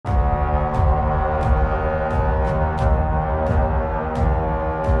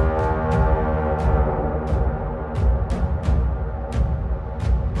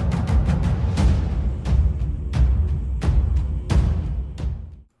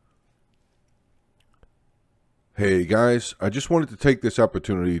Hey guys, I just wanted to take this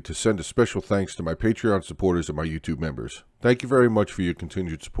opportunity to send a special thanks to my Patreon supporters and my YouTube members. Thank you very much for your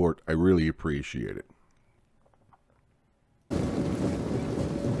continued support. I really appreciate it.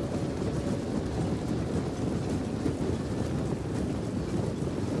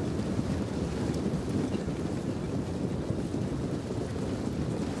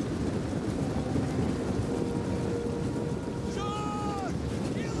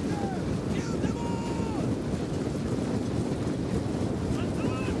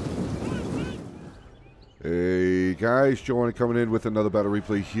 Hey guys, Joanna coming in with another battle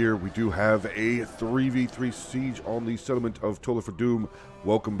replay here. We do have a 3v3 siege on the settlement of Tola for Doom.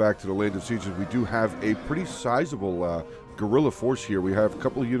 Welcome back to the Land of Sieges. We do have a pretty sizable guerrilla force here. We have a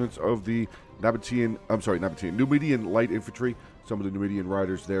couple of units of the Numidian light infantry, some of the Numidian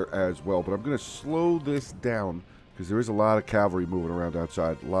riders there as well. But I'm going to slow this down because there is a lot of cavalry moving around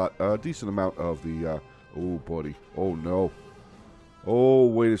outside. A decent amount of the, oh buddy, oh no. Oh,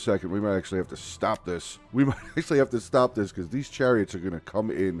 wait a second. We might actually have to stop this. We might actually have to stop this because these chariots are going to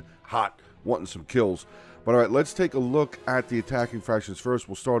come in hot, wanting some kills. But all right, let's take a look at the attacking factions first.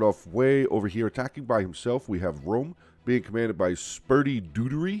 We'll start off way over here. Attacking by himself, we have Rome, being commanded by Spurdy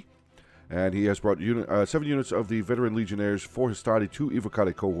Dudery. And he has brought 7 units of the veteran legionnaires, 4 Hastati, 2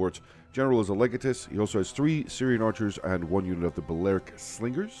 Evocati cohorts. General is a legatus. He also has 3 Syrian archers and 1 unit of the Balearic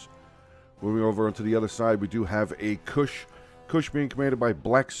slingers. Moving over onto the other side, we do have a Kush being commanded by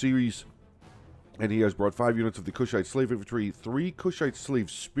Black Series, and he has brought 5 units of the Kushite slave infantry, 3 Kushite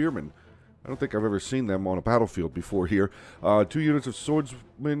slave spearmen. I don't think I've ever seen them on a battlefield before here. 2 units of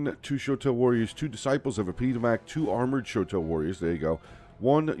swordsmen, 2 Shotel warriors, 2 disciples of Epidamak, 2 armored Shotel warriors. There you go.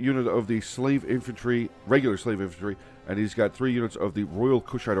 1 unit of the slave infantry, regular slave infantry, and he's got 3 units of the Royal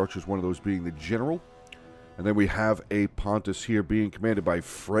Kushite archers, one of those being the general. And then we have a Pontus here being commanded by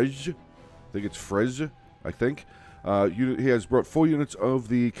Frez. I think it's Frez, I think. He has brought 4 units of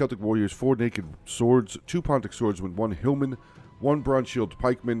the Celtic warriors, 4 naked swords, 2 Pontic swordsmen, 1 hillman, 1 bronze shield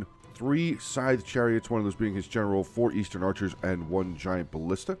pikeman, 3 scythe chariots, one of those being his general, 4 eastern archers, and 1 giant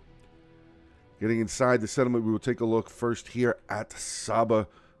ballista. Getting inside the settlement, we will take a look first here at Saba.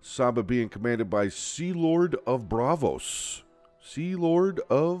 Saba being commanded by Sea Lord of Bravos. Sea Lord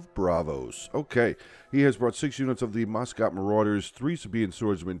of Bravos. Okay. He has brought 6 units of the Muscat Marauders, 3 Sabaean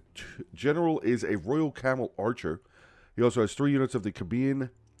swordsmen. General is a Royal Camel archer. He also has 3 units of the Sabaean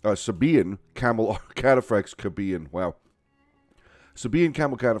Camel Cataphracts. Wow. Sabaean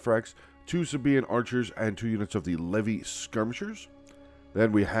Camel Cataphracts, 2 Sabaean archers, and 2 units of the Levy skirmishers.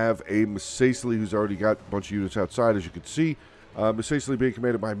 Then we have a Masacely who's already got a bunch of units outside, as you can see. Masacely being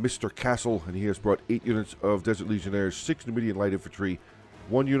commanded by Mr. Castle, and he has brought 8 units of Desert Legionnaires, 6 Numidian light infantry,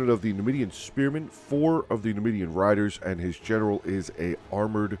 1 unit of the Numidian spearmen, 4 of the Numidian riders, and his general is a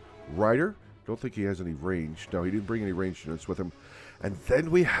armored rider. Don't think he has any range. No, he didn't bring any ranged units with him. And then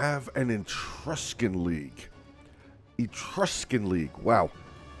we have an Etruscan League. Etruscan League. Wow.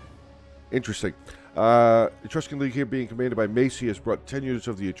 Interesting. Etruscan League here being commanded by Mace. He has brought 10 units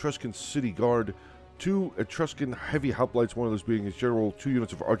of the Etruscan City Guard, 2 Etruscan heavy hoplites, one of those being his general, 2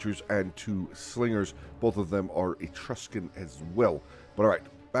 units of archers, and 2 slingers. Both of them are Etruscan as well. But all right,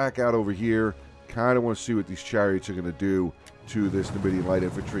 back out over here. Kind of want to see what these chariots are going to do to this Numidian light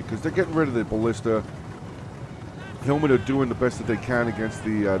infantry, because they're getting rid of the ballista. Hillmen are doing the best that they can against the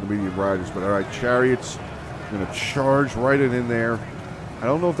Numidian riders. But all right, chariots going to charge right in there. I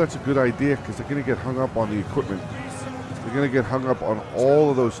don't know if that's a good idea, because they're going to get hung up on the equipment. They're going to get hung up on all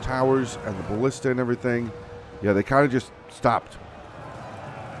of those towers and the ballista and everything. Yeah, they kind of just stopped.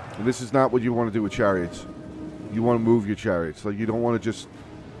 And this is not what you want to do with chariots. You want to move your chariots. Like, you don't want to just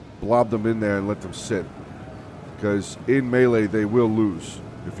blob them in there and let them sit. Because in melee, they will lose.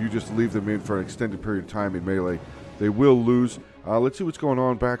 If you just leave them in for an extended period of time in melee, they will lose. Let's see what's going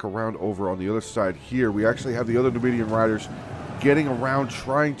on back around over on the other side here. We actually have the other Numidian riders getting around,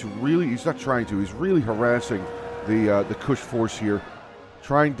 trying to really, he's not trying to, he's really harassing the Kush force here.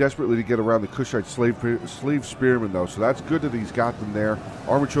 Trying desperately to get around the Kushite slave spearmen, though. So that's good that he's got them there.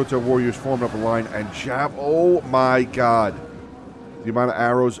 Armored Shotel warriors forming up a line, and oh my god. The amount of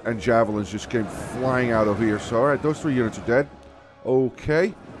arrows and javelins just came flying out of here. So, all right, those 3 units are dead.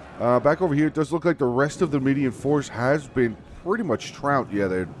 Okay. Back over here, it does look like the rest of the Median force has been pretty much trounced. Yeah,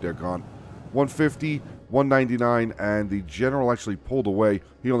 they're gone. 150, 199, and the general actually pulled away.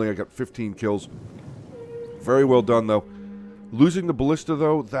 He only got 15 kills. Very well done, though. Losing the ballista,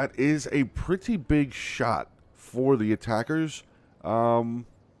 though, that is a pretty big shot for the attackers. I mean,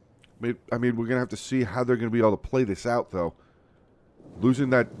 we're going to have to see how they're going to be able to play this out, though. Losing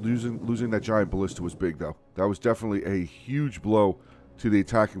that giant ballista was big, though. That was definitely a huge blow to the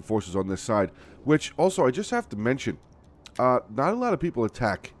attacking forces on this side. Which, also, I just have to mention, not a lot of people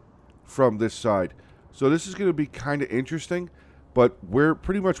attack from this side. So this is going to be kind of interesting. But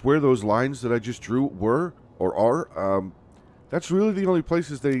pretty much where those lines that I just drew were, or are, that's really the only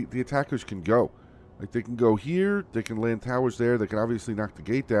places the attackers can go. Like, they can go here, they can land towers there, they can obviously knock the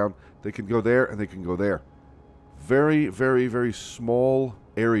gate down, they can go there, and they can go there. Very, very, very small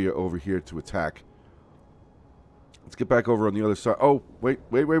area over here to attack. Let's get back over on the other side. Oh, wait.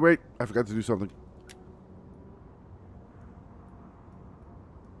 I forgot to do something.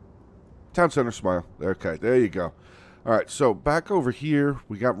 Town center smile. Okay, there you go. All right, so back over here,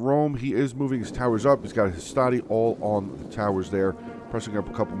 we got Rome. He is moving his towers up. He's got his Stati all on the towers there. Pressing up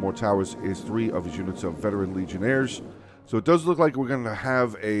a couple more towers is 3 of his units of veteran legionnaires. So it does look like we're going to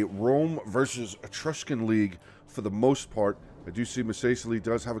have a Rome versus Etruscan League for the most part. I do see Masaceli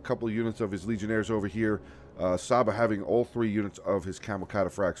does have a couple of units of his legionnaires over here. Saba having all 3 units of his camel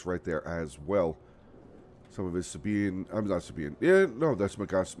cataphracts right there as well. Some of his Sabaean, I'm not Sabaean. Yeah, no, that's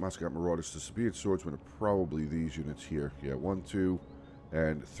Muscat Marauders. The Sabaean swordsmen are probably these units here. Yeah, 1, 2,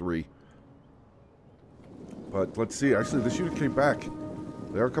 and 3. But let's see. Actually, this unit came back.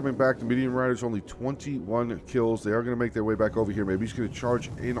 They are coming back. The Median Riders only 21 kills. They are going to make their way back over here. Maybe he's going to charge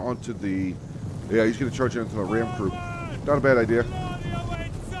in onto the... Yeah, he's going to charge in onto the ram crew. Not a bad idea.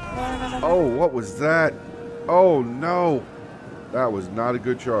 Oh, what was that? Oh, no. That was not a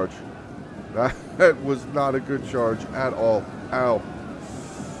good charge. That was not a good charge at all. Ow.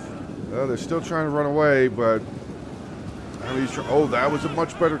 Well, they're still trying to run away, but... oh, that was a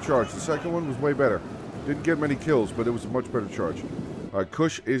much better charge. The second one was way better. Didn't get many kills, but it was a much better charge. All right,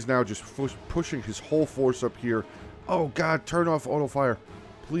 Kush is now just pushing his whole force up here. Oh, God, turn off auto fire.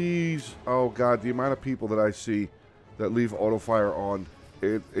 Please. Oh, God, the amount of people that I see that leave auto fire on,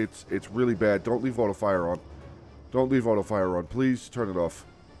 it's really bad. Don't leave auto fire on. Don't leave auto fire on. Please turn it off.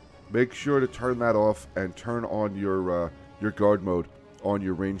 Make sure to turn that off and turn on your guard mode on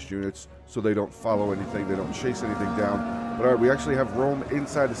your ranged units so they don't follow anything, they don't chase anything down. But all right, we actually have Rome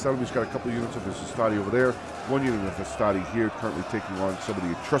inside the settlement. He's got a couple of units of his Stati over there. 1 unit of his Stati here, currently taking on some of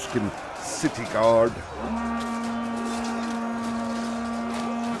the Etruscan city guard.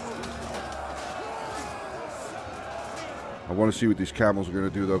 I want to see what these camels are going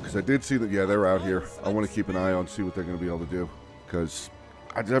to do, though, because I did see that, yeah, they're out here. I want to keep an eye on, see what they're going to be able to do, because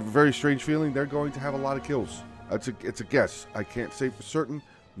I have a very strange feeling they're going to have a lot of kills. It's a guess. I can't say for certain.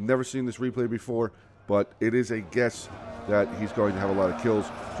 Never seen this replay before, but it is a guess that he's going to have a lot of kills.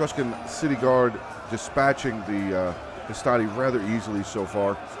 Etruscan City Guard dispatching the Stati rather easily so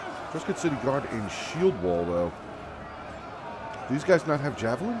far. Etruscan City Guard in shield wall, though. Do these guys not have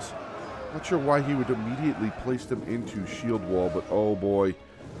javelins? Not sure why he would immediately place them into shield wall, but oh boy.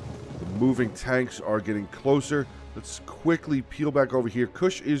 The moving tanks are getting closer. Let's quickly peel back over here.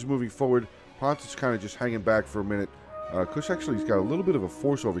 Kush is moving forward. Pontus kind of just hanging back for a minute. Kush actually has got a little bit of a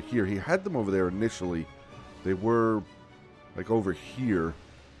force over here. He had them over there initially. They were like over here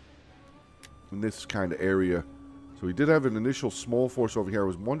in this kind of area. So he did have an initial small force over here. I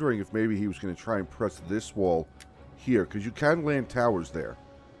was wondering if maybe he was going to try and press this wall here, because you can land towers there.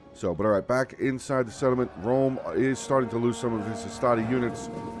 So, but all right, back inside the settlement. Rome is starting to lose some of his Hastati units,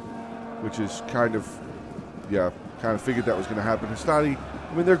 which is kind of... yeah, kind of figured that was going to happen. Hastati,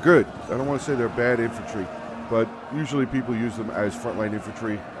 I mean, they're good. I don't want to say they're bad infantry, but usually people use them as frontline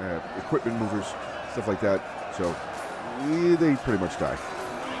infantry, equipment movers, stuff like that. So they pretty much die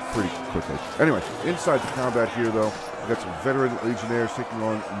pretty quickly. Anyway, inside the combat here, though, we got some veteran legionnaires taking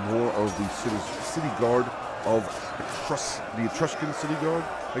on more of the city guard of the Etruscan city guard,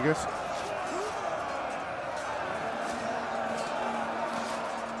 I guess.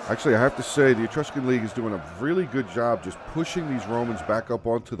 Actually, I have to say, the Etruscan League is doing a really good job just pushing these Romans back up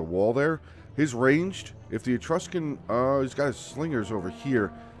onto the wall there. His ranged, if the Etruscan, he's got his slingers over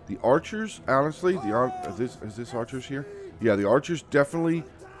here. The archers, honestly, is this archers here? Yeah, the archers definitely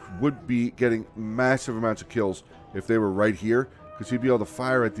would be getting massive amounts of kills if they were right here, because he'd be able to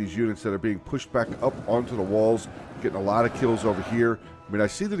fire at these units that are being pushed back up onto the walls, getting a lot of kills over here. I mean, I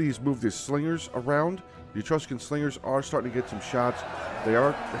see that he's moved his slingers around. The Etruscan slingers are starting to get some shots.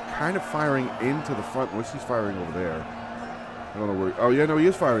 They're kind of firing into the front, unless he's firing over there. I don't know where... oh, yeah, no, he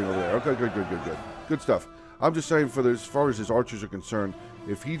is firing over there. Okay, good. Good stuff. I'm just saying, as far as his archers are concerned,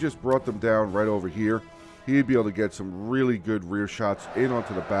 if he just brought them down right over here, he'd be able to get some really good rear shots in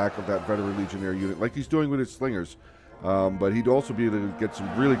onto the back of that veteran legionnaire unit, like he's doing with his slingers. But he'd also be able to get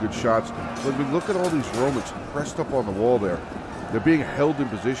some really good shots. But I mean, look at all these Romans pressed up on the wall there. They're being held in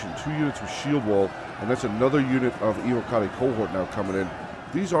position. 2 units with shield wall, and that's another unit of Evocati cohort now coming in.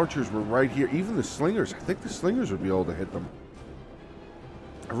 These archers were right here. Even the slingers. I think the slingers would be able to hit them.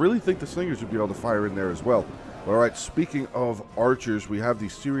 I really think the slingers would be able to fire in there as well. All right, speaking of archers, we have the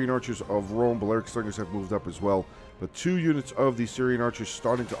Syrian archers of Rome. Balearic slingers have moved up as well. But 2 units of the Syrian archers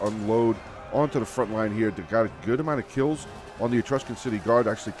starting to unload onto the front line here. They got a good amount of kills on the Etruscan City Guard,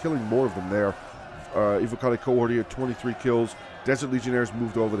 actually killing more of them there. Evocati cohort here, 23 kills. Desert Legionnaires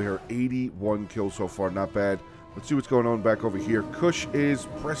moved over there, 81 kills so far, not bad. Let's see what's going on back over here. Kush is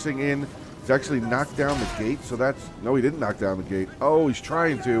pressing in. He's actually knocked down the gate, so that's... No, he didn't knock down the gate. Oh, he's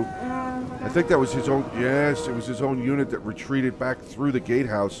trying to. I think that was his own... Yes, it was his own unit that retreated back through the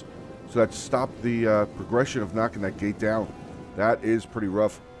gatehouse. So that stopped the progression of knocking that gate down. That is pretty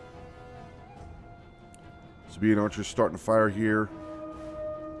rough. Sabaean archers starting to fire here.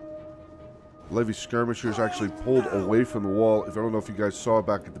 Levy skirmishers actually pulled away from the wall. If I don't know if you guys saw it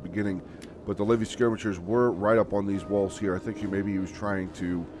back at the beginning, but the Levy skirmishers were right up on these walls here. I think maybe he was trying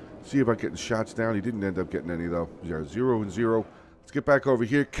to see about getting shots down. He didn't end up getting any though. Yeah, 0 and 0. Let's get back over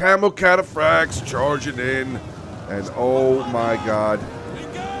here. Camel Cataphracts charging in, and oh my God,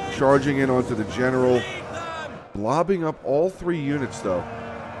 charging in onto the general, blobbing up all 3 units though.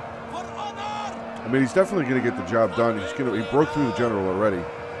 I mean, he's definitely going to get the job done. He broke through the general already.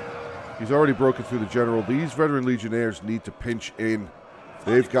 He's already broken through the general. These veteran legionnaires need to pinch in.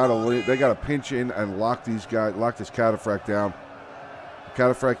 They got to pinch in and lock these guys, lock this Cataphract down. The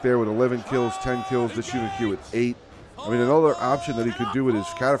Cataphract there with 11 kills, 10 kills. This unit here with 8. I mean, another option that he could do with his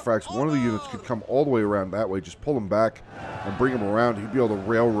Cataphracts, one of the units could come all the way around that way, just pull him back and bring him around. He'd be able to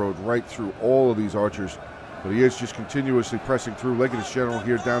railroad right through all of these archers. But he is just continuously pressing through. Legatus General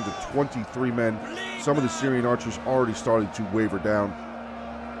here down to 23 men. Some of the Syrian archers already starting to waver down.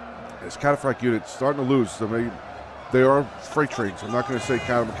 This Cataphract unit starting to lose. So they are freight trains. I'm not going to say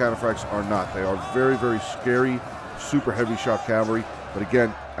Cataphracts are not. They are very, very scary, super heavy shock cavalry. But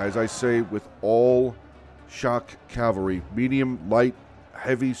again, as I say, with all shock cavalry, medium, light,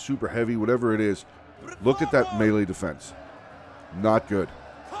 heavy, super heavy, whatever it is, look at that melee defense. Not good.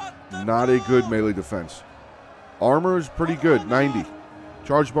 Not a good melee defense. Armor is pretty good, 90.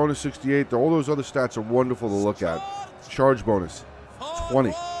 Charge bonus, 68. All those other stats are wonderful to look at. Charge bonus,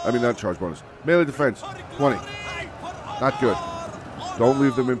 20. I mean, not charge bonus. Melee defense, 20. Not good. Don't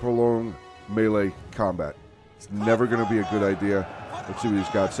leave them in prolonged melee combat. It's never going to be a good idea. Let's see what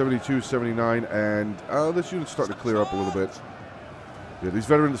he's got. 72, 79, and this unit's starting to clear up a little bit. Yeah, these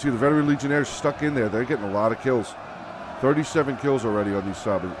veterans, see the veteran legionnaires stuck in there. They're getting a lot of kills. 37 kills already on these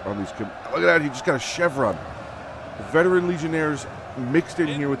Look at that, he just got a chevron. The veteran legionnaires mixed in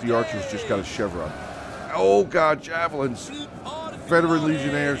here with the archers just got a chevron. Oh God, javelins. Veteran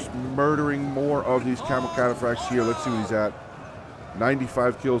legionnaires murdering more of these camel cataphracts here. Let's see what he's at.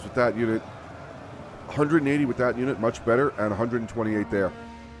 95 kills with that unit. 180 with that unit, much better, and 128 there.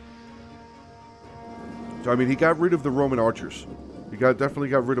 So, I mean, he got rid of the Roman archers. He definitely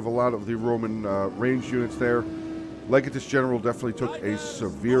got rid of a lot of the Roman ranged units there. Legatus General definitely took a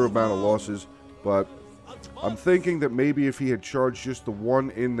severe amount of losses, but I'm thinking that maybe if he had charged just the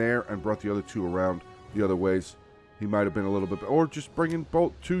one in there and brought the other 2 around the other ways, he might have been a little bit... Or just bringing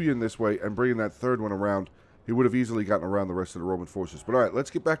both 2 in this way and bringing that 3rd one around, he would have easily gotten around the rest of the Roman forces. But all right, let's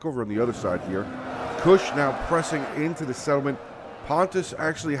get back over on the other side here. Kush now pressing into the settlement. Pontus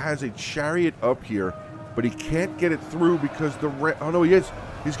actually has a chariot up here, but he can't get it through because the... Oh, no, he is.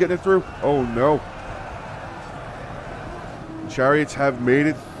 He's getting it through. Oh, no. Chariots have made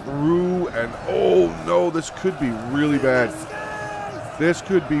it through, and oh, no, this could be really bad. This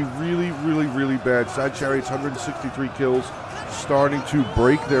could be really, really, really bad. Side Chariots, 163 kills, starting to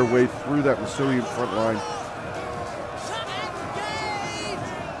break their way through that Massilian front line.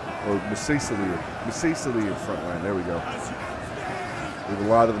 Or Massilian front line. There we go. We have a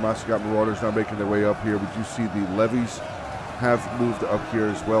lot of the Masagat Marauders now making their way up here. We do see the levies have moved up here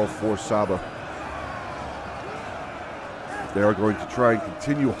as well for Saba. They are going to try and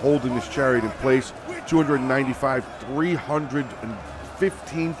continue holding this chariot in place. 295,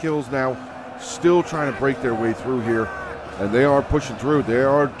 315 kills now. Still trying to break their way through here. And they are pushing through. They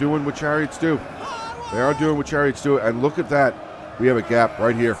are doing what chariots do. They are doing what chariots do. And look at that. We have a gap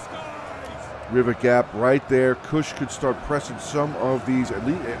right here. We have a gap right there. Kush could start pressing some of these. At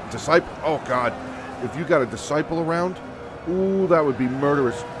least, disciple. Oh, God. If you got a disciple around, ooh, that would be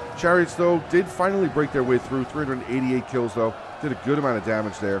murderous. Chariots, though, did finally break their way through. 388 kills, though. Did a good amount of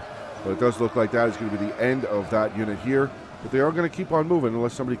damage there. But it does look like that is going to be the end of that unit here. But they are going to keep on moving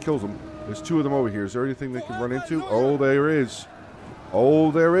unless somebody kills them. There's 2 of them over here. Is there anything they can run into? Oh, there is.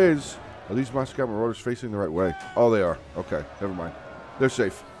 Oh, there is. Are these Masagat Marauders facing the right way? Oh, they are. Okay, never mind. They're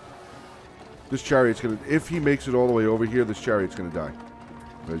safe. This chariot's going to... If he makes it all the way over here, this chariot's going to die.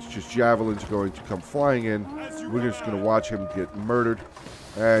 It's just javelins going to come flying in. We're just going to watch him get murdered.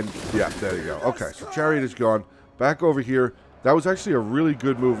 And, yeah, there you go. Okay, so Chariot is gone. Back over here. That was actually a really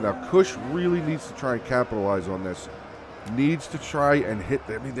good move. Now, Kush really needs to try and capitalize on this. Needs to try and hit.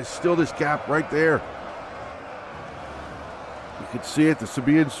 I mean, there's still this gap right there. You can see it. The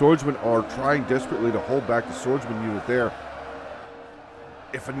Sabaean swordsmen are trying desperately to hold back the swordsman unit there.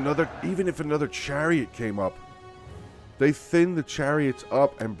 Even if another chariot came up, they thinned the chariots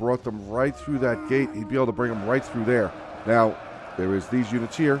up and brought them right through that gate. He'd be able to bring them right through there. Now, there is these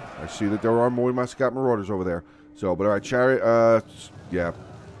units here. I see that there are more Mascot Marauders over there. So, but all right, chariot, yeah.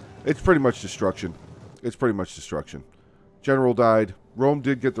 It's pretty much destruction. It's pretty much destruction. General died. Rome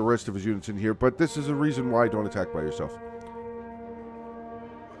did get the rest of his units in here, but this is a reason why don't attack by yourself.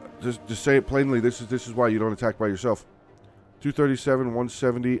 Just say it plainly. This is why you don't attack by yourself. 237,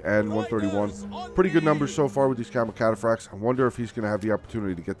 170, and 131. Pretty good numbers so far with these Camel Cataphracts. I wonder if he's going to have the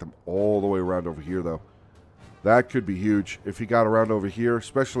opportunity to get them all the way around over here, though. That could be huge if he got around over here,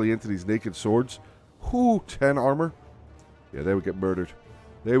 especially into these naked swords. Whoo, 10 armor. Yeah, they would get murdered.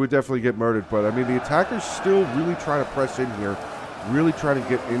 They would definitely get murdered, but, I mean, the attackers still really trying to press in here, really trying to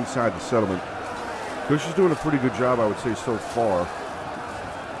get inside the settlement. Kush is doing a pretty good job, I would say, so far.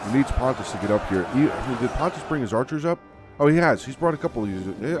 He needs Pontus to get up here. Did Pontus bring his archers up? Oh, he has. He's brought a couple of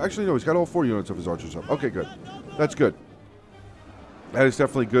units. Actually, no, he's got all 4 units of his archers up. Okay, good. That's good. That is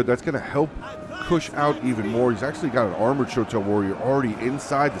definitely good. That's going to help Kush out even more. He's actually got an armored Shotel warrior already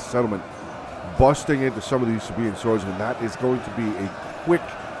inside the settlement, busting into some of these Sabaean swordsmen. That is going to be a quick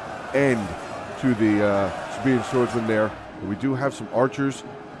end to the Sabaean swordsmen there. But we do have some archers.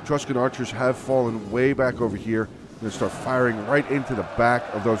 Etruscan archers have fallen way back over here. Going to start firing right into the back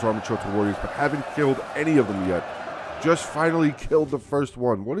of those armored Shotel warriors, but haven't killed any of them yet. Just finally killed the first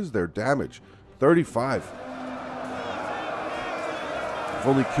one. What is their damage? 35. I've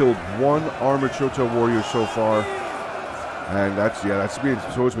only killed 1 armored Shotel warrior so far. And that's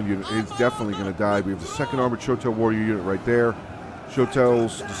Sabaean swordsman unit is definitely going to die. We have the 2nd armored Shotel warrior unit right there.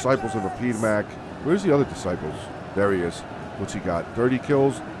 Shotel's disciples of Apidmac. Where's the other disciples? There he is. What's he got? 30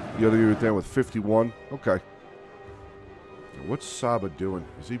 kills. The other unit there with 51. Okay. What's Saba doing?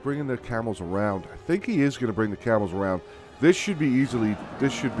 Is he bringing the camels around? I think he is going to bring the camels around. This should be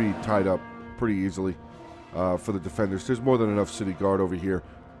tied up pretty easily for the defenders. There's more than enough city guard over here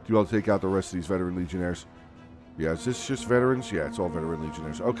to be able to take out the rest of these veteran legionnaires. Yeah, is this just veterans? Yeah, it's all veteran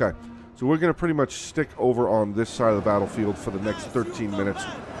legionnaires. Okay, so we're going to pretty much stick over on this side of the battlefield for the next 13 minutes.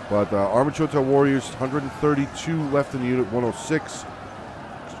 But armored Shotel warriors, 132 left in the unit, 106.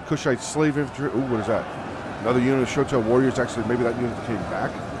 Kushite slave infantry. Ooh, what is that? Another unit of Shotel warriors. Actually, maybe that unit came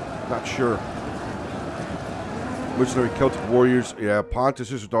back. Not sure. Mercenary Celtic warriors. Yeah,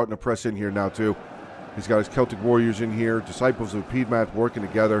 Pontus is starting to press in here now, too. He's got his Celtic warriors in here. Disciples of Piedmont working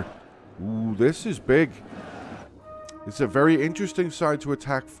together. Ooh, this is big. It's a very interesting side to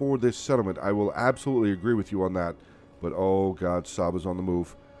attack for this settlement. I will absolutely agree with you on that. But, oh, God, Saba's on the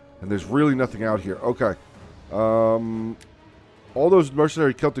move. And there's really nothing out here. Okay. All those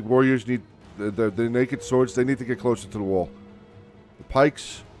mercenary Celtic warriors need... The naked swords, they need to get closer to the wall. The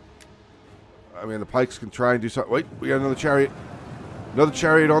pikes, I mean, the pikes can try and do something. Wait, we got another chariot. Another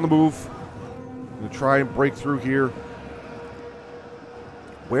chariot on the move. Going to try and break through here.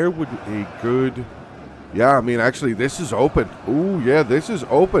 Where would a good... Yeah, I mean, actually, this is open. Ooh, yeah, this is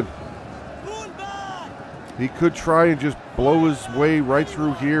open. He could try and just blow his way right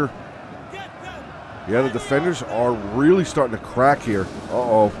through here. Yeah, the defenders are really starting to crack here.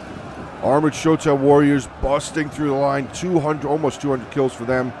 Uh-oh. Armored Shotel warriors busting through the line. 200, almost 200 kills for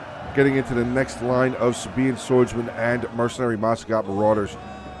them. Getting into the next line of Sabaean swordsmen and mercenary Massagat marauders.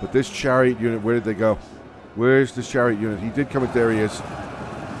 But this chariot unit, where did they go? Where's this chariot unit? He did come in. There he is.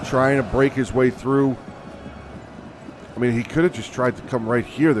 Trying to break his way through. I mean, he could have just tried to come right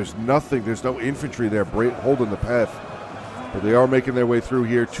here. There's nothing. There's no infantry there holding the path. But they are making their way through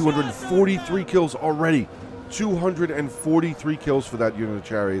here. 243 kills already. 243 kills for that unit of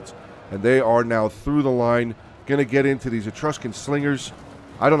chariots. And they are now through the line. Going to get into these Etruscan slingers.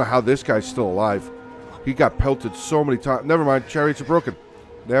 I don't know how this guy's still alive. He got pelted so many times. Never mind, chariots are broken.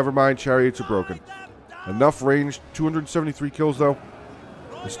 Never mind, chariots are broken. Enough range. 273 kills, though.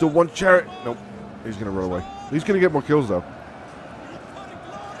 There's still one chariot. Nope. He's going to run away. He's going to get more kills, though.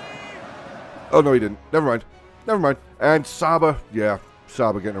 Oh, no, he didn't. Never mind. Never mind. And Saba. Yeah,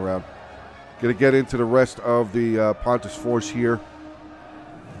 Saba getting around. Going to get into the rest of the Pontus force here.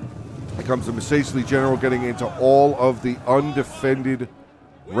 Here comes the Macesli General getting into all of the undefended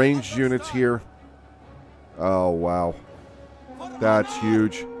ranged units here. Oh, wow. That's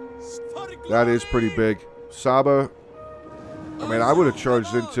huge. That is pretty big. Saba, I mean, I would have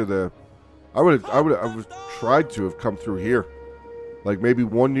charged into the I would have tried to have come through here. Like maybe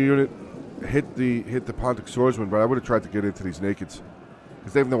one unit hit the Pontic swordsman, but I would have tried to get into these nakeds.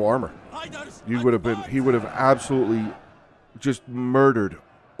 Because they have no armor. He would have absolutely just murdered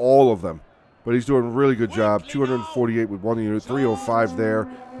all of them. But he's doing a really good job. 248 with one unit, 305 there.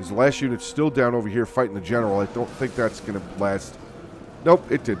 His last unit's still down over here fighting the general. I don't think that's going to last. Nope,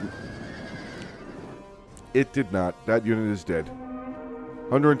 it didn't. It did not. That unit is dead.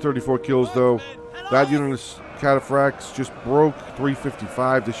 134 kills, though. That unit is Cataphracts. Just broke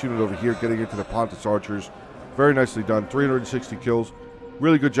 355. This unit over here getting into the Pontus archers. Very nicely done. 360 kills.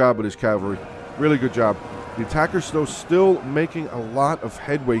 Really good job with his cavalry. Really good job. The attackers, though, still making a lot of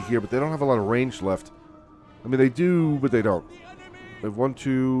headway here, but they don't have a lot of range left. I mean, they do, but they don't. They have 1,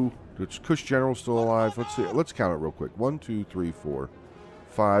 2... It's Kush General still alive. Let's see. Let's count it real quick. 1, 2, 3, 4,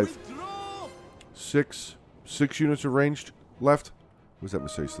 5, 6. 6 units of ranged left. Who's that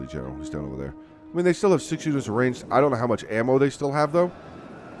Masacely General? He's down over there. I mean, they still have 6 units of ranged. I don't know how much ammo they still have, though.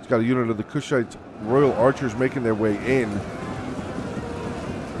 He's got a unit of the Kushite Royal Archers making their way in.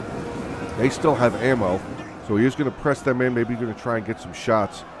 They still have ammo. So he is going to press them in. Maybe going to try and get some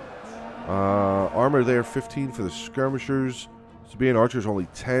shots. Armor there, 15 for the skirmishers. Sabaean archers only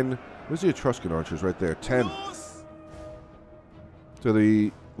 10. Where's the Etruscan archers? Right there, 10. So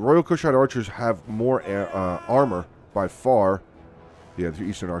the Royal Kushite archers have more armor by far. Yeah, the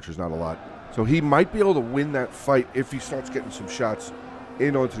Eastern archers not a lot. So he might be able to win that fight if he starts getting some shots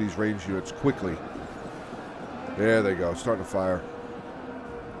in onto these range units quickly. There they go, starting to fire.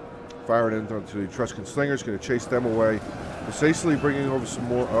 Firing into the Etruscan slingers, going to chase them away. Masacely bringing over some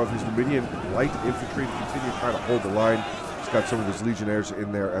more of his Numidian light infantry to continue trying to hold the line. He's got some of his legionnaires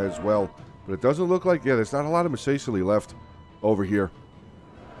in there as well. But it doesn't look like, yeah, there's not a lot of Masacely left over here.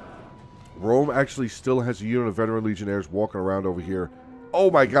 Rome actually still has a unit of veteran legionnaires walking around over here. Oh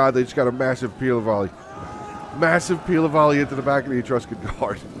my god, they just got a massive pila volley. Massive pila volley into the back of the Etruscan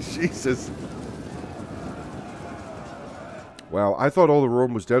guard. Jesus. Wow, I thought all the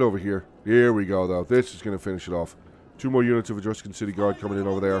Rome was dead over here. Here we go, though. This is going to finish it off. 2 more units of Etruscan City Guard coming in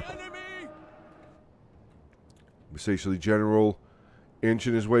over there. Masacely General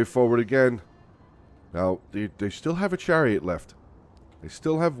inching his way forward again. Now, they still have a chariot left. They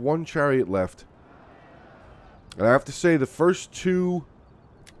still have 1 chariot left. And I have to say, the first 2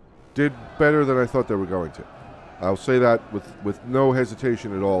 did better than I thought they were going to. I'll say that with no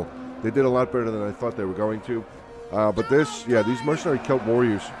hesitation at all. They did a lot better than I thought they were going to. But this, yeah, these mercenary Celt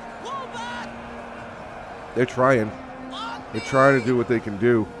warriors, they're trying. They're trying to do what they can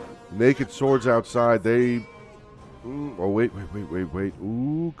do. Naked swords outside, they... oh, wait.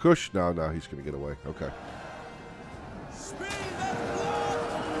 Ooh, Kush. No, he's going to get away. Okay.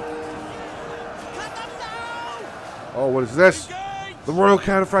 Oh, what is this? The Royal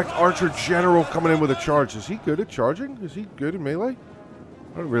Cataphract Archer General coming in with a charge. Is he good at charging? Is he good in melee?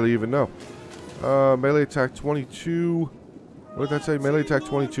 I don't really even know. Melee attack 22. What did that say? Melee attack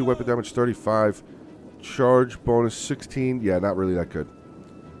 22, weapon damage 35. Charge bonus 16. Yeah, not really that good.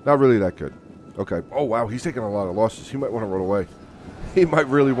 Not really that good. Okay. Oh, wow. He's taking a lot of losses. He might want to run away. He might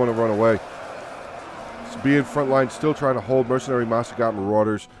really want to run away. Sabaean front line still trying to hold. Mercenary Masagat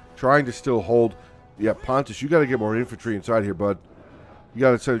Marauders trying to still hold. Yeah, Pontus, you got to get more infantry inside here, bud. You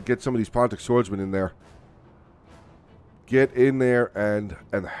got to get some of these Pontic swordsmen in there. Get in there and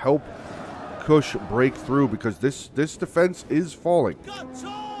help Kush break through, because this defense is falling.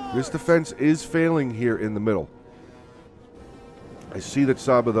 This defense is failing here in the middle. I see that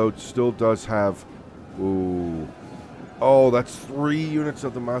Saba, though, still does have... Ooh. Oh, that's 3 units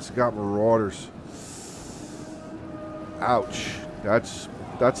of the Masagat Marauders. Ouch. That's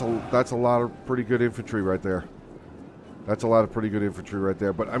a lot of pretty good infantry right there. That's a lot of pretty good infantry right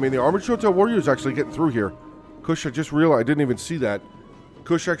there. But, I mean, the Armored Shotel Warriors actually getting through here. Kush, I just realized, I didn't even see that.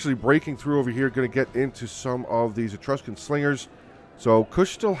 Kush actually breaking through over here, going to get into some of these Etruscan slingers. So,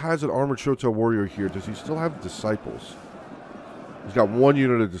 Kush still has an Armored Shotel Warrior here. Does he still have disciples? He's got 1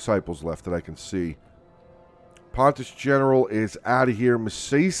 unit of disciples left that I can see. Pontus General is out of here.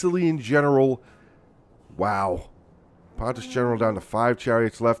 Masacelian General. Wow. Pontus General down to 5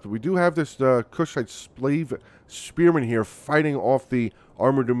 chariots left. We do have this Kushite slave spearman here fighting off the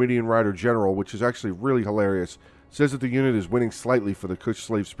armored Numidian rider general, which is actually really hilarious. It says that the unit is winning slightly for the Kush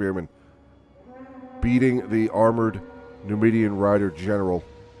slave spearman, beating the armored Numidian rider general.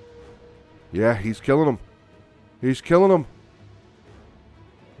 Yeah, he's killing him. He's killing him.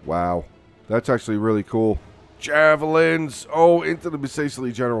 Wow. That's actually really cool. Javelins. Oh, into the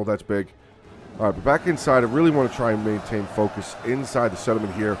Masacely general. That's big. All right, but back inside, I really want to try and maintain focus inside the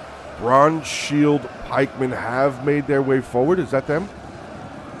settlement here. Bronze Shield Pikemen have made their way forward. Is that them?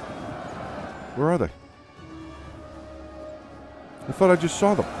 Where are they? I thought I just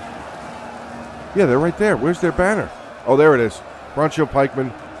saw them. Yeah, they're right there. Where's their banner? Oh, there it is. Bronze Shield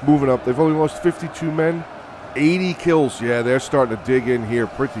Pikemen moving up. They've only lost 52 men. 80 kills. Yeah, they're starting to dig in here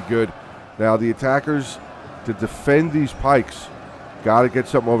pretty good. Now, the attackers, to defend these pikes, got to get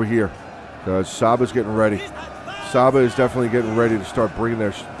something over here. Because Saba's getting ready. Saba is definitely getting ready to start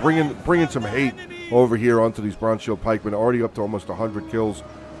bringing some hate over here onto these Bronze Shield Pikemen. Already up to almost 100 kills.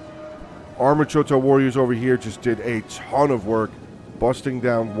 Armored Choto Warriors over here just did a ton of work, busting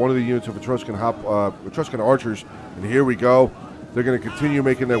down one of the units of Etruscan archers. And here we go. They're going to continue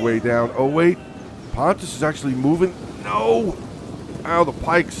making their way down. Oh, wait. Pontus is actually moving. No. Ow, the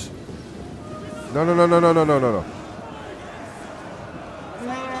pikes. No.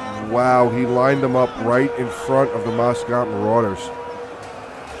 Wow, he lined them up right in front of the Mascot Marauders.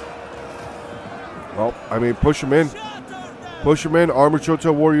 Well, I mean, push them in. Push them in. Armored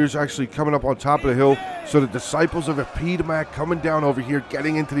Choto Warriors actually coming up on top of the hill. So the disciples of Epidemac coming down over here,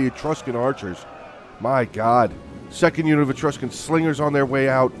 getting into the Etruscan archers. My God. Second unit of Etruscan slingers on their way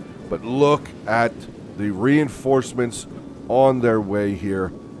out. But look at the reinforcements on their way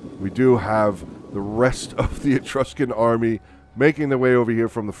here. We do have the rest of the Etruscan army making their way over here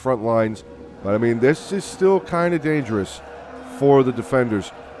from the front lines. But, I mean, this is still kind of dangerous for the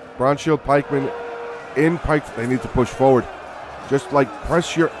defenders. Bronze Shield Pikemen in pike. They need to push forward. Just like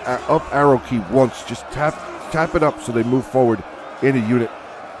press your up arrow key once. Just tap it up so they move forward in a unit.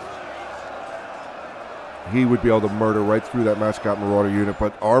 He would be able to murder right through that Mascot Marauder unit.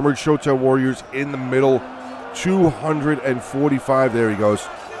 But Armored Shotel Warriors in the middle. 245. There he goes.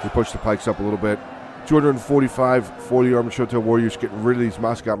 He pushed the pikes up a little bit. 245 for the Armored Shotel Warriors, getting rid of these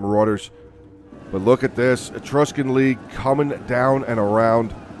Mascot Marauders. But look at this. Etruscan League coming down and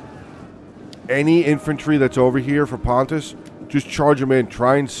around. Any infantry that's over here for Pontus, just charge them in.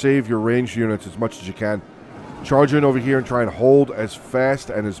 Try and save your ranged units as much as you can. Charge in over here and try and hold as fast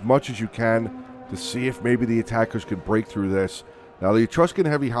and as much as you can to see if maybe the attackers can break through this. Now, the Etruscan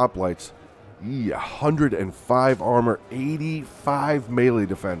Heavy Hoplites, 105 armor, 85 melee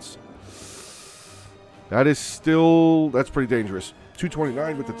defense. That is still, that's pretty dangerous.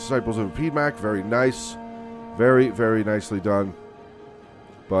 229 with the Disciples of Epidemac. Very nice. Very, very nicely done.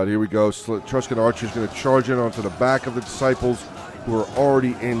 But here we go. Etruscan Archers going to charge in onto the back of the Disciples, who are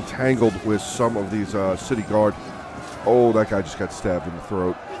already entangled with some of these city guard. Oh, that guy just got stabbed in the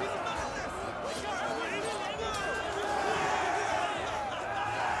throat.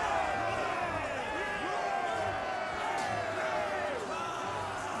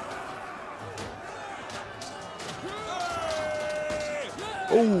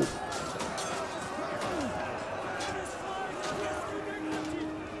 Oh.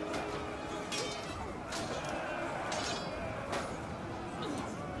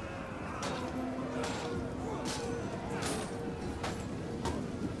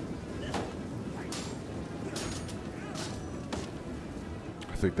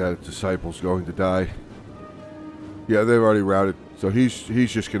 I think that disciple's going to die. Yeah, they've already routed, so he's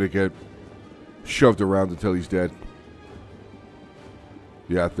just going to get shoved around until he's dead.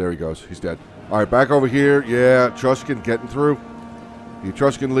 Yeah, there he goes. He's dead. All right, back over here. Yeah, Etruscan getting through. The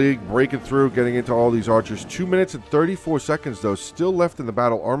Etruscan League breaking through, getting into all these archers. 2 minutes and 34 seconds, though, still left in the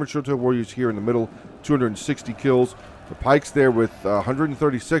battle. Armored Shoto Warriors here in the middle, 260 kills. The Pikes there with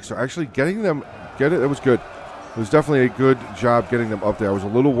 136 are actually getting them. Get it? That was good. It was definitely a good job getting them up there. I was a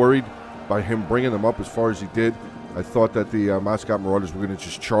little worried by him bringing them up as far as he did. I thought that the Mascot Marauders were going to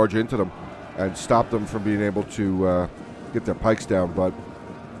just charge into them and stop them from being able to get their pikes down. But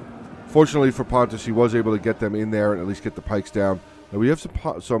fortunately for Pontus, he was able to get them in there and at least get the pikes down. Now we have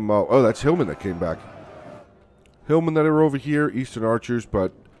some oh, that's Hillman that came back. Hillman that are over here, Eastern Archers,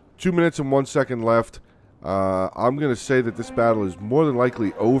 but 2 minutes and 1 second left. I'm going to say that this battle is more than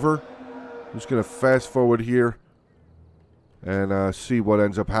likely over. I'm just going to fast forward here and see what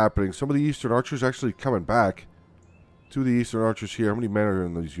ends up happening. Some of the Eastern Archers actually coming back. Two of the Eastern Archers here. How many men are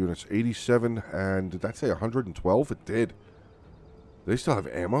in these units? 87 and did that say 112? It did. They still have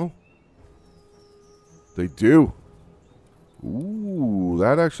ammo? They do. Ooh,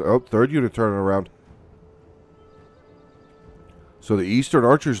 that actually... Oh, third unit turning around. So the Eastern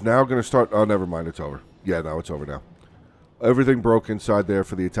Archers now going to start... Oh, never mind. It's over. Yeah, no, it's over now. Everything broke inside there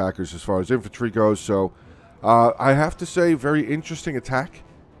for the attackers as far as infantry goes. So, I have to say, very interesting attack.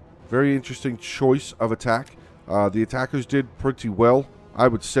 Very interesting choice of attack. The attackers did pretty well, I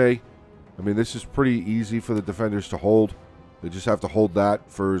would say. I mean, this is pretty easy for the defenders to hold. They just have to hold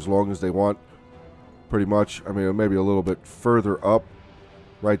that for as long as they want. Pretty much. I mean, maybe a little bit further up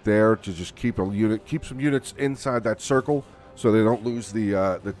right there to just keep some units inside that circle. so they don't lose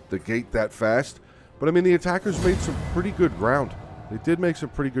the gate that fast. But, I mean, the attackers made some pretty good ground. They did make some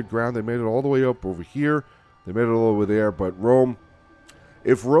pretty good ground. They made it all the way up over here. They made it all over there. But Rome,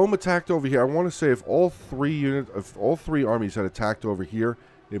 if Rome attacked over here, I want to say if all three armies had attacked over here,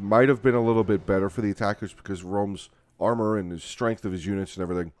 it might have been a little bit better for the attackers because Rome's armor and the strength of his units and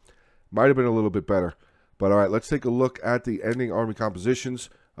everything might have been a little bit better. But, all right, let's take a look at the ending army compositions.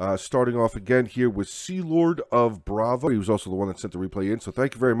 Starting off again here with Sea Lord of Bravo. He was also the one that sent the replay in, so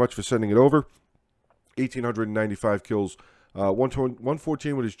thank you very much for sending it over. 1,895 kills,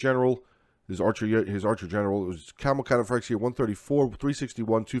 114 with his general, his archer general. It was Camel Cataphracts here, 134,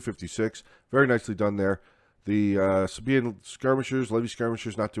 361, 256. Very nicely done there. The Sabaean skirmishers, levy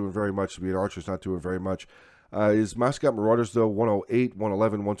skirmishers, not doing very much. Sabaean archers not doing very much. His Muscat Marauders, though, 108,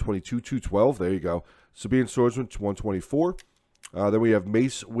 111, 122, 212. There you go. Sabaean swordsmen, 124. Then we have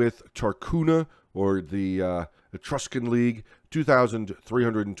Mace with Tarcuna, or the Etruscan League,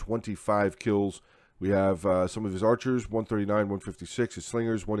 2,325 kills. We have some of his archers, 139, 156. His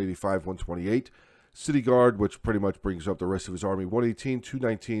slingers, 185, 128. City Guard, which pretty much brings up the rest of his army, 118,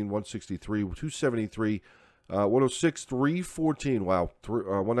 219, 163, 273, 106, 314. Wow.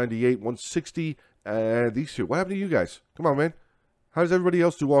 198, 160. And these two. What happened to you guys? Come on, man. How does everybody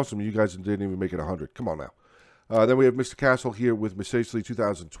else do awesome? You guys didn't even make it 100. Come on now. Then we have Mr. Castle here with Misacely,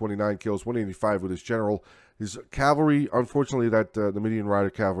 2,029 kills, 185 with his general. His cavalry, unfortunately, the Numidian Rider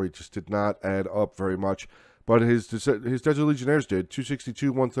cavalry just did not add up very much. But his Desert Legionnaires did.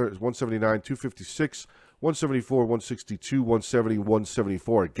 262, 179, 256, 174, 162, 170,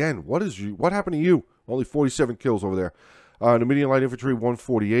 174. Again, what happened to you? Only 47 kills over there. Numidian Light Infantry,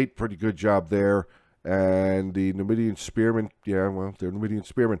 148. Pretty good job there. And the Numidian Spearmen, yeah, well, they're Numidian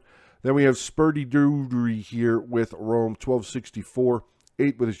Spearmen. Then we have Spurdy Doodry here with Rome, 1264.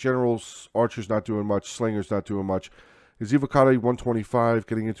 8 with his generals, archers not doing much, slingers not doing much. His Evocati, 125,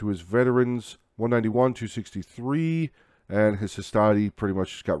 getting into his veterans, 191, 263. And his Hastati pretty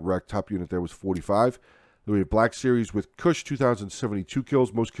much just got wrecked. Top unit there was 45. Then we have Black Series with Kush, 2,072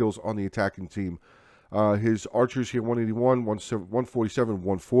 kills, most kills on the attacking team. His archers here, 181, 147,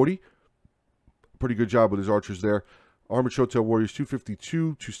 140. Pretty good job with his archers there. Armored Shotel Warriors,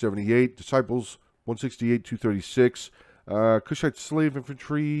 252, 278. Disciples, 168, 236. Kushite Slave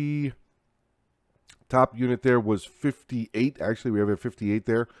Infantry, top unit there was 58. Actually, we have a 58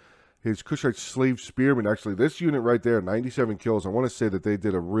 there. His Kushite Slave Spearmen, actually, this unit right there, 97 kills. I want to say that they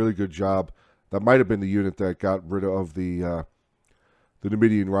did a really good job. That might have been the unit that got rid of the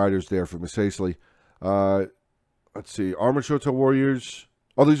Numidian Riders there for Misacely. Let's see. Armored Shotel Warriors.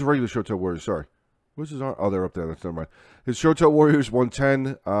 Oh, these are regular Shotel Warriors, sorry. Where's his arm? Oh, they're up there. That's never mind. His Shotel Warriors,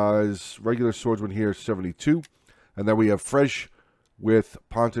 110. His regular swordsman here, 72. And then we have Fresh with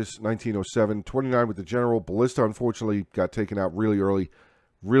Pontus, 1907. 29 with the General. Ballista, unfortunately, got taken out really early.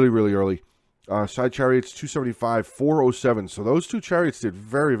 Really, really early. Side Chariots, 275, 407. So those two Chariots did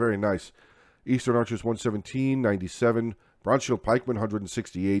very, very nice. Eastern Archers, 117, 97. Bronze Shield Pikemen,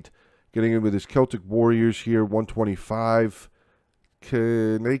 168. Getting in with his Celtic Warriors here, 125.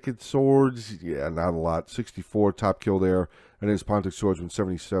 Naked Swords, yeah, not a lot. 64, top kill there. And his Pontic Swordsman,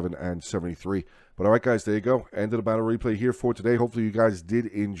 77 and 73. But all right, guys, there you go. End of the battle replay here for today. Hopefully you guys did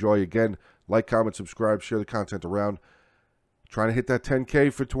enjoy. Again, like, comment, subscribe, share the content around. Trying to hit that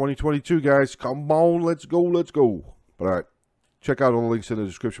 10K for 2022, guys. Come on, let's go, let's go. But all right, check out all the links in the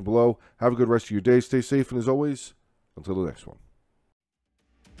description below. Have a good rest of your day. Stay safe, and as always, until the next one.